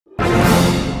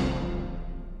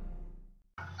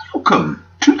Welcome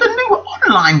to the new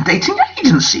online dating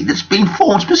agency that's been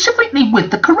formed specifically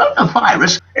with the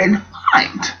coronavirus in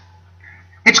mind.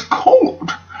 It's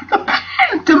called the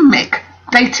Pandemic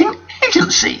Dating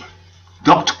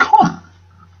Agency.com.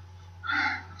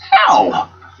 Now,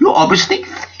 you're obviously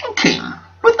thinking,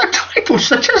 with a title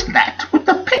such as that, with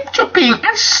the picture being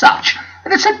as such,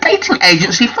 that it's a dating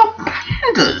agency for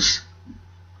pandas.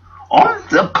 On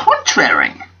the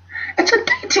contrary, it's a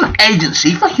dating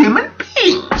agency for human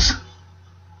beings.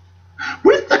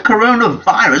 With the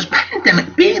coronavirus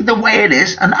pandemic being the way it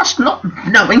is, and us not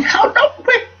knowing how long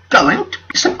we're going to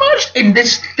be submerged in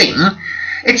this thing,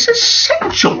 it's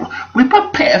essential we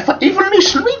prepare for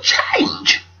evolutionary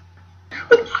change.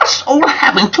 With us all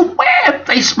having to wear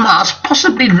face masks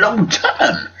possibly long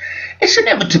term, it's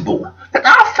inevitable that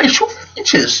our facial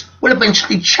features will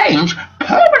eventually change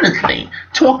permanently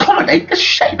to accommodate the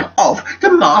shape of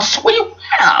the masks we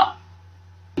wear.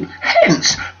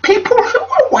 Hence, people who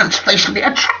were once facially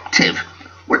attractive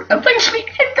will eventually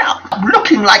end up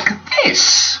looking like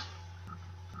this.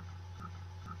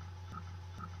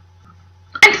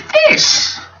 And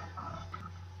this.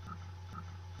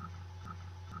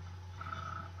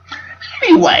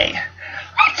 Anyway,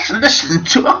 let's listen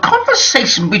to a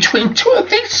conversation between two of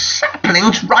these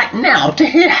saplings right now to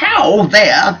hear how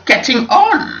they're getting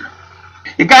on.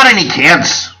 You got any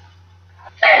kids?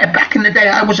 Yeah, back in the day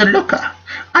I was a looker.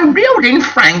 I reeled in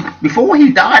Frank before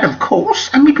he died, of course,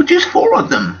 and we produced 4 of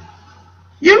them.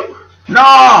 You? No,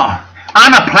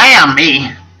 I'm a player,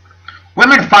 me.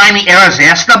 Women find me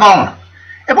irresistible.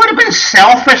 It would have been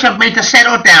selfish of me to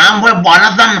settle down with one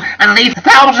of them and leave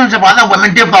thousands of other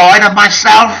women devoid of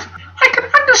myself. I can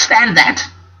understand that.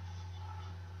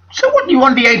 So what are you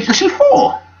on the agency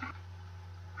for?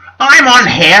 I'm on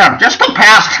here just to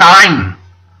pass time.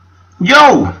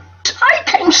 Yo, I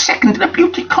came second to the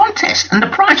beauty contest, and the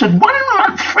prize was 1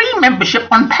 month free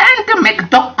membership on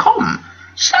pandemic.com.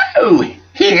 So,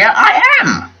 here I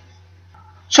am.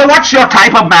 So what's your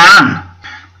type of man?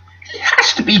 He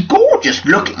has to be gorgeous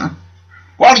looking.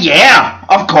 Well, yeah,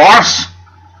 of course.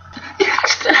 He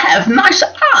has to have nice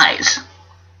eyes.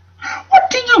 What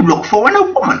do you look for in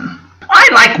a woman? I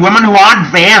like women who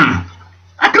aren't vain.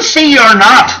 I can see you're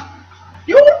not.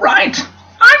 You're right,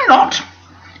 I'm not.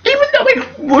 Even though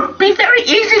it would be very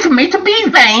easy for me to be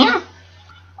vain.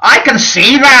 I can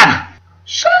see that.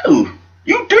 So,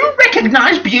 you do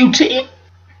recognize beauty?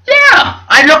 Yeah,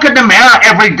 I look in the mirror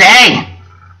every day.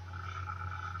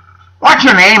 What's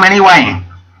your name, anyway?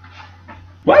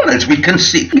 Well, as we can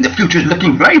see, the future's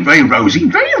looking very, very rosy.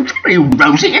 Very, very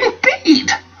rosy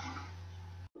indeed.